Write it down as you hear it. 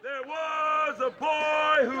There was a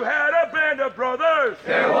boy who had a band of brothers.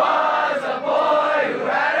 There was a boy who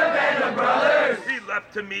had a band of brothers. He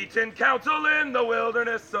left to meet in council in the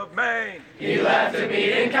wilderness of Maine. He left to meet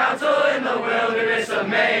in council in the wilderness of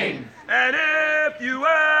Maine. And if you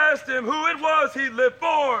asked him who it was he lived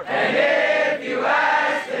for, And if you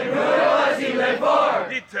asked him who it was he lived for,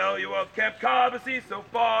 he'd tell you of Camp Cobbossee so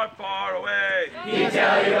far, far away. he'd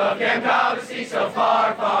tell you of Camp Cobbossee so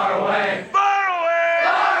far, far away. Far away!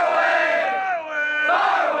 Far away! Far away!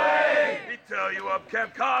 Far away! He'd tell you of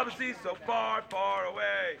Camp Cobbossee so far, far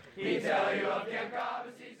away. He'd tell you of Camp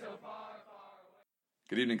Cobbossee so far, far away.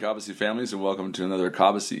 Good evening, Cobbossee families, and welcome to another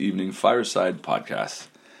Cobbossee Evening Fireside Podcast.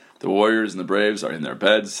 The Warriors and the Braves are in their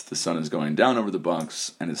beds, the sun is going down over the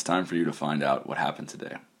bunks, and it's time for you to find out what happened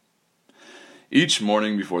today. Each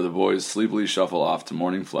morning before the boys sleepily shuffle off to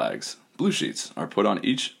morning flags, blue sheets are put on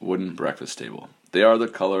each wooden breakfast table. They are the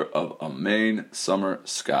color of a Maine summer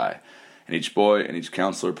sky, and each boy and each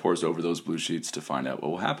counselor pours over those blue sheets to find out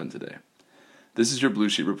what will happen today. This is your blue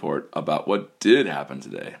sheet report about what did happen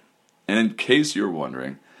today. And in case you're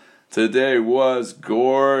wondering, today was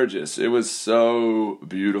gorgeous. It was so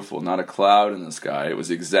beautiful. Not a cloud in the sky. It was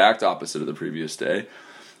the exact opposite of the previous day.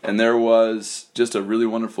 And there was just a really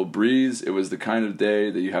wonderful breeze. It was the kind of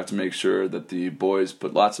day that you have to make sure that the boys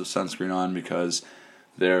put lots of sunscreen on because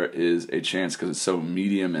there is a chance, because it's so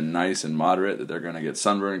medium and nice and moderate, that they're going to get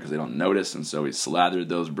sunburned because they don't notice. And so we slathered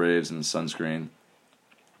those Braves in sunscreen.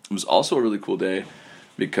 It was also a really cool day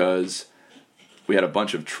because we had a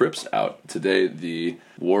bunch of trips out. Today, the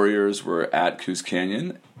Warriors were at Coos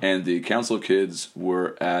Canyon, and the council kids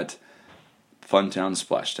were at Funtown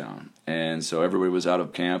Splashtown. And so everybody was out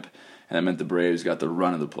of camp, and that meant the Braves got the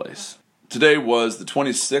run of the place. Today was the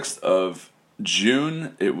 26th of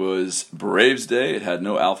June. It was Braves Day. It had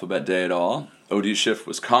no alphabet day at all. OD shift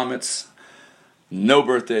was Comets. No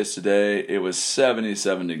birthdays today. It was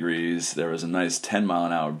 77 degrees. There was a nice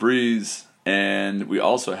 10-mile-an-hour breeze. And we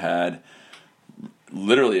also had,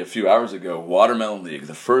 literally a few hours ago, Watermelon League,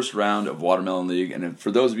 the first round of Watermelon League. And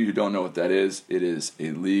for those of you who don't know what that is, it is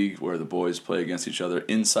a league where the boys play against each other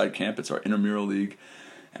inside camp. It's our intramural league.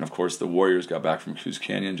 And of course, the Warriors got back from Coos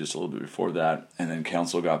Canyon just a little bit before that. And then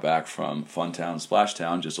Council got back from Funtown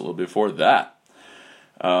Splashtown just a little bit before that.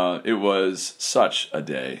 It was such a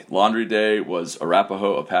day. Laundry Day was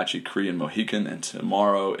Arapaho, Apache, Cree, and Mohican. And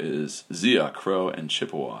tomorrow is Zia, Crow, and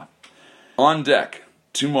Chippewa. On deck,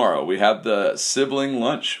 tomorrow we have the sibling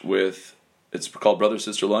lunch with, it's called Brother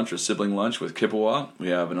Sister Lunch or Sibling Lunch with Chippewa. We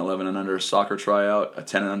have an 11 and under soccer tryout, a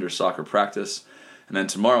 10 and under soccer practice. And then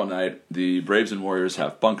tomorrow night, the Braves and Warriors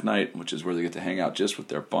have bunk night, which is where they get to hang out just with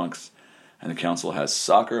their bunks. And the council has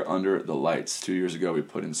soccer under the lights. 2 years ago, we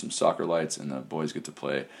put in some soccer lights, and the boys get to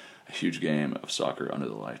play a huge game of soccer under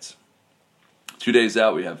the lights. 2 days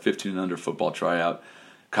out, we have 15 and under football tryout,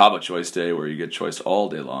 Cabo Choice Day, where you get choiced all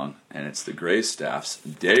day long, and it's the Gray staff's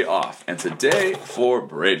day off. And today, for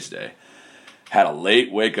Braves Day, had a late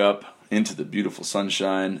wake up into the beautiful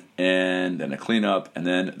sunshine, and then a cleanup, and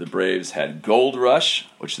then the Braves had Gold Rush,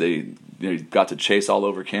 which they got to chase all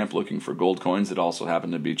over camp looking for gold coins that also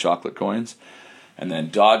happened to be chocolate coins, and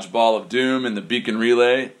then Dodgeball of Doom in the Beacon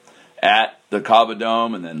Relay at the Cabo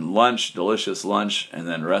Dome, and then lunch, delicious lunch, and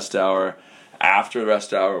then rest hour. After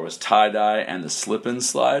rest hour was tie-dye and the slip-and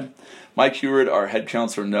slide. Mike Heward, our head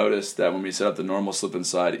counselor, noticed that when we set up the normal slip-and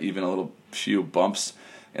slide, even a little few bumps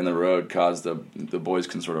in the road caused the boys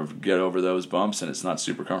can sort of get over those bumps, and it's not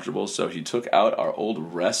super comfortable. So he took out our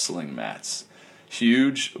old wrestling mats,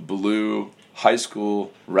 huge blue high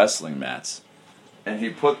school wrestling mats, and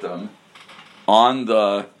he put them on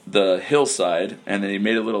the hillside, and then he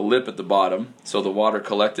made a little lip at the bottom so the water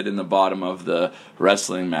collected in the bottom of the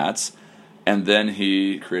wrestling mats. And then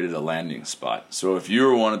he created a landing spot. So if you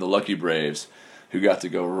were one of the lucky Braves who got to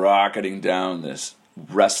go rocketing down this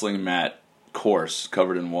wrestling mat course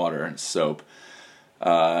covered in water and soap,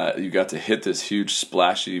 you got to hit this huge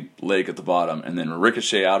splashy lake at the bottom and then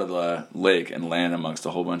ricochet out of the lake and land amongst a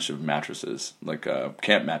whole bunch of mattresses, like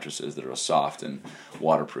camp mattresses that are soft and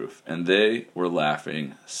waterproof. And they were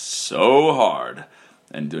laughing so hard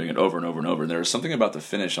and doing it over and over and over. And there was something about the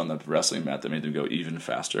finish on the wrestling mat that made them go even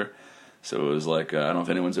faster. So it was like, I don't know if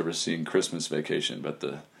anyone's ever seen Christmas Vacation, but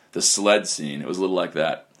the sled scene, it was a little like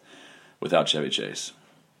that without Chevy Chase.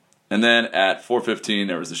 And then at 4:15,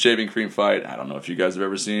 there was the shaving cream fight. I don't know if you guys have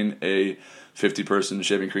ever seen a 50-person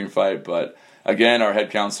shaving cream fight, but again, our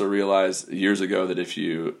head counselor realized years ago that if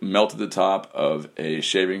you melted the top of a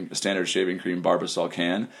standard shaving cream Barbasol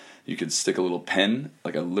can, you could stick a little pin,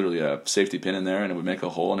 literally a safety pin in there, and it would make a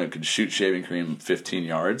hole, and it could shoot shaving cream 15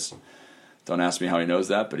 yards. Don't ask me how he knows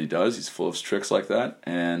that, but he does. He's full of tricks like that.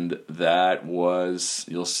 And that was,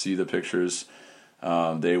 you'll see the pictures.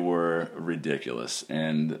 They were ridiculous.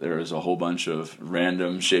 And there was a whole bunch of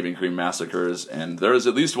random shaving cream massacres. And there was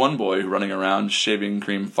at least one boy running around shaving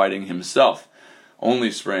cream fighting himself,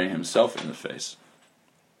 only spraying himself in the face.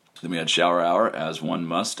 Then we had shower hour, as one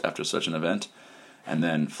must after such an event. And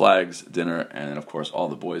then flags, dinner, and then, of course, all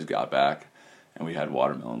the boys got back. And we had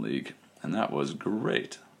Watermelon League. And that was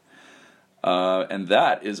great. And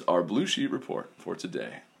that is our Blue Sheet report for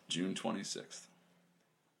today, June 26th.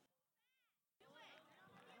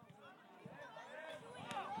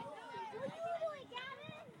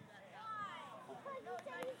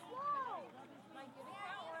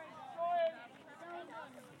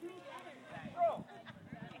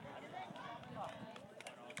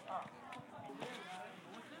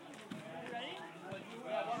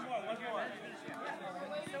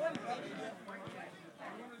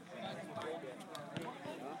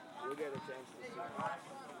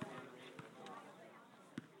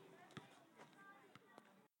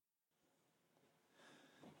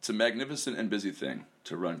 It's a magnificent and busy thing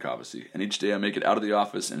to run Cobbossee, and each day I make it out of the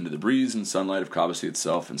office and into the breeze and sunlight of Cobbossee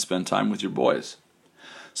itself and spend time with your boys.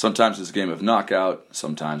 Sometimes it's a game of knockout,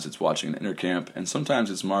 sometimes it's watching an intercamp, and sometimes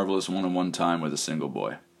it's marvelous one-on-one time with a single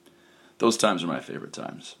boy. Those times are my favorite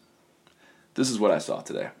times. This is what I saw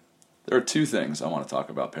today. There are two things I want to talk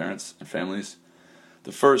about, parents and families.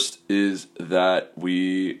 The first is that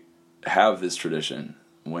we have this tradition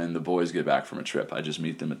when the boys get back from a trip. I just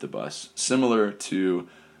meet them at the bus. Similar to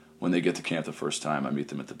when they get to camp the first time, I meet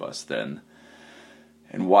them at the bus then.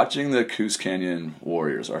 And watching the Coos Canyon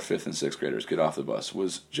Warriors, our 5th and 6th graders, get off the bus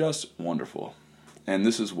was just wonderful. And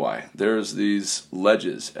this is why. There's these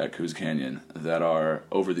ledges at Coos Canyon that are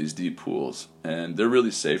over these deep pools, and they're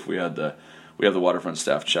really safe. We have the waterfront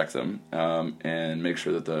staff check them and make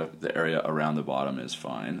sure that the area around the bottom is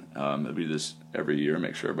fine. We do this every year,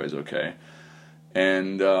 make sure everybody's okay.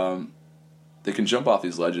 And they can jump off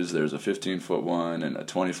these ledges. There's a 15-foot one and a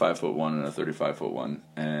 25-foot one and a 35-foot one.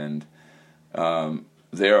 And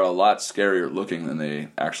they are a lot scarier looking than they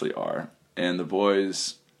actually are. And the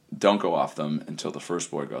boys don't go off them until the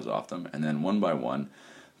first boy goes off them. And then one by one,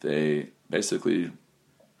 they basically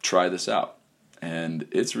try this out. And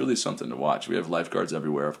it's really something to watch. We have lifeguards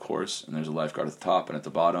everywhere, of course. And there's a lifeguard at the top and at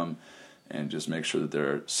the bottom. And just make sure that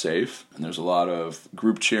they're safe. And there's a lot of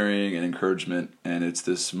group cheering and encouragement. And it's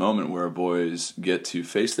this moment where boys get to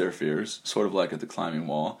face their fears, sort of like at the climbing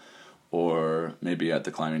wall, or maybe at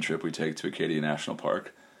the climbing trip we take to Acadia National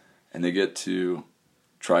Park. And they get to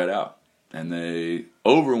try it out. And they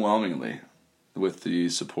overwhelmingly, with the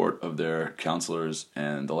support of their counselors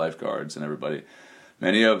and the lifeguards and everybody,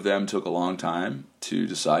 many of them took a long time to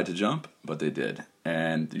decide to jump, but they did.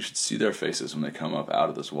 And you should see their faces when they come up out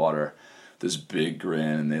of this water. This big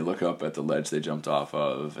grin, and they look up at the ledge they jumped off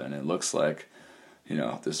of, and it looks like,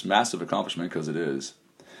 this massive accomplishment, because it is.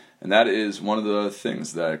 And that is one of the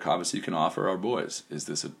things that Cobbossee can offer our boys, is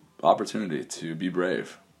this opportunity to be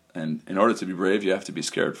brave. And in order to be brave, you have to be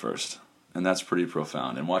scared first. And that's pretty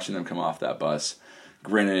profound. And watching them come off that bus,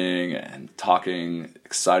 grinning and talking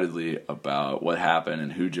excitedly about what happened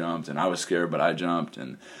and who jumped, and I was scared, but I jumped,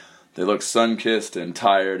 and they look sun-kissed and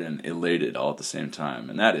tired and elated all at the same time.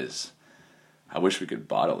 And that is, I wish we could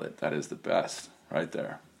bottle it. That is the best right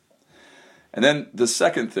there. And then the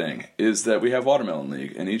second thing is that we have Watermelon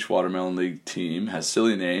League, and each Watermelon League team has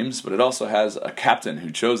silly names, but it also has a captain who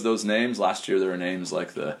chose those names. Last year there were names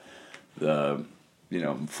like the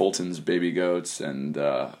Fulton's Baby Goats and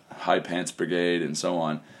High Pants Brigade and so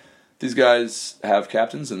on. These guys have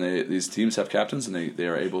captains, and these teams have captains, and they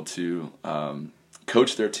are able to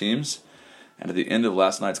coach their teams. And at the end of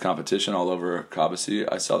last night's competition all over Cobbossee,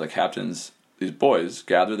 I saw the captains, these boys,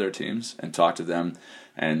 gather their teams and talk to them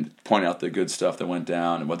and point out the good stuff that went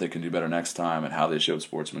down and what they can do better next time and how they showed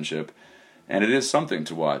sportsmanship. And it is something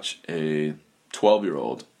to watch a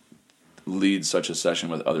 12-year-old lead such a session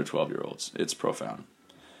with other 12-year-olds. It's profound.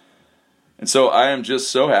 And so I am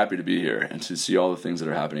just so happy to be here and to see all the things that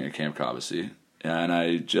are happening at Camp Cobbossee. And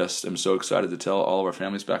I just am so excited to tell all of our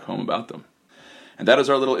families back home about them. And that is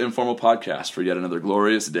our little informal podcast for yet another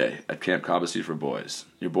glorious day at Camp Cobbossee for boys.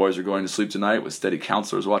 Your boys are going to sleep tonight with steady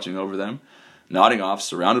counselors watching over them, nodding off,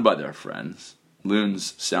 surrounded by their friends,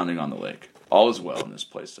 loons sounding on the lake. All is well in this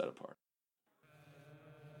place set apart.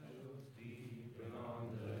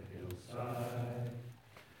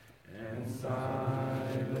 And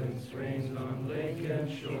silence reigns on lake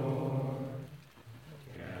and shore.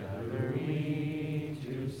 Gather we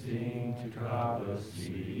to sing to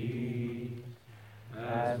Cobbossee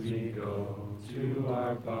as we go to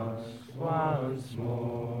our bunks once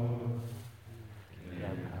more.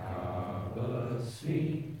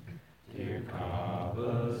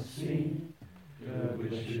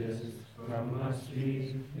 purchased from us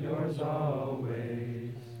be yours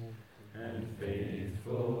always, and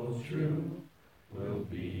faithful, true, will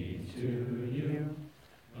be to you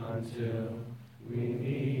until we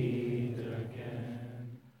meet